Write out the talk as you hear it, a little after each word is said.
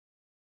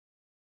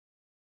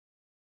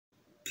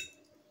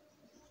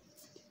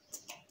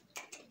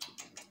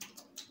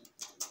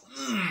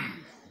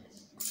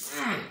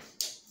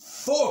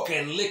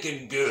smoking,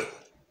 licking good.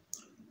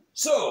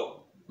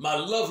 So, my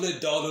lovely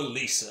daughter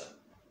Lisa,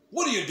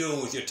 what are you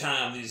doing with your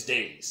time these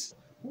days?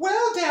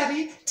 Well,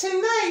 Daddy,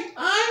 tonight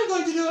I'm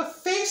going to do a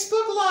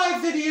Facebook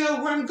Live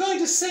video where I'm going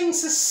to sing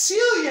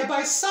Cecilia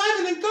by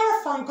Simon and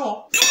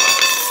Garfunkel.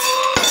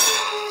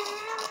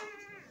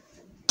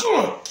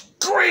 Good,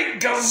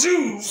 great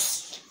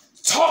gazoos!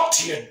 Talk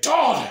to your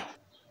daughter!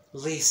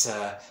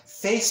 Lisa,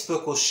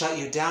 Facebook will shut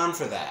you down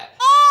for that.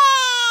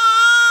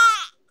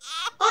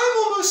 I'm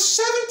almost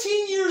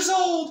 17 years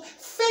old.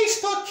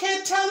 Facebook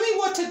can't tell me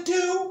what to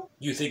do.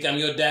 You think I'm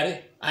your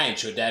daddy? I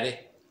ain't your daddy.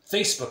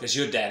 Facebook is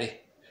your daddy.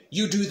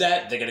 You do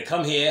that, they're gonna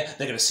come here,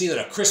 they're gonna see that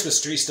our Christmas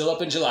tree's still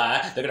up in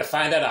July, they're gonna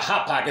find out our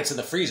Hot Pockets in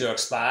the freezer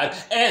expired,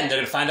 and they're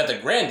gonna find out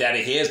that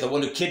Granddaddy here is the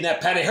one who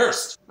kidnapped Patty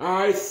Hearst.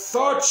 I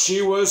thought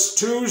she was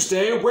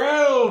Tuesday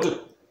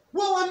Weld.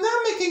 Well, I'm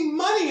not making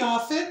money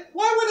off it.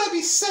 Why would I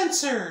be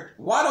censored?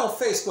 Why don't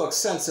Facebook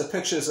censor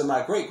pictures of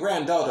my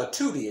great-granddaughter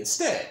Tootie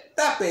instead?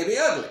 That baby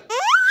ugly.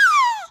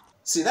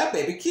 See, that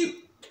baby cute.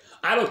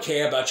 I don't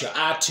care about your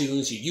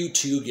iTunes, your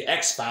YouTube, your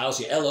X-Files,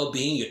 your LO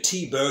Bean, your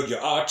T-Bird,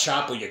 your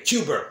R-Chop, or your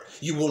Q-Bird.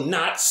 You will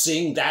not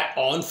sing that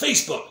on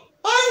Facebook.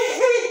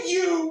 I hate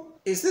you!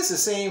 Is this the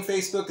same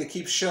Facebook that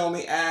keeps showing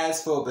me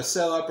ads for a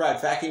Becel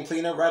Upright Vacuum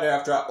Cleaner right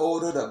after I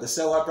ordered a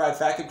Becel Upright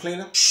Vacuum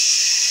Cleaner?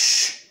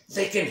 Shh!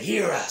 They can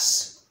hear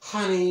us.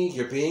 Honey,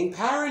 you're being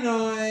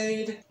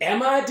paranoid.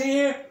 Am I,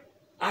 dear?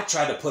 I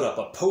tried to put up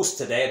a post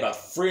today about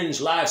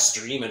Fringe live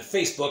stream and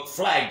Facebook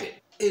flagged it.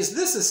 Is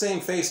this the same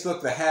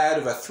Facebook that had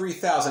over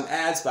 3,000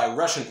 ads by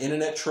Russian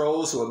internet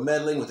trolls who are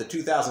meddling with the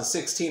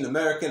 2016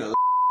 American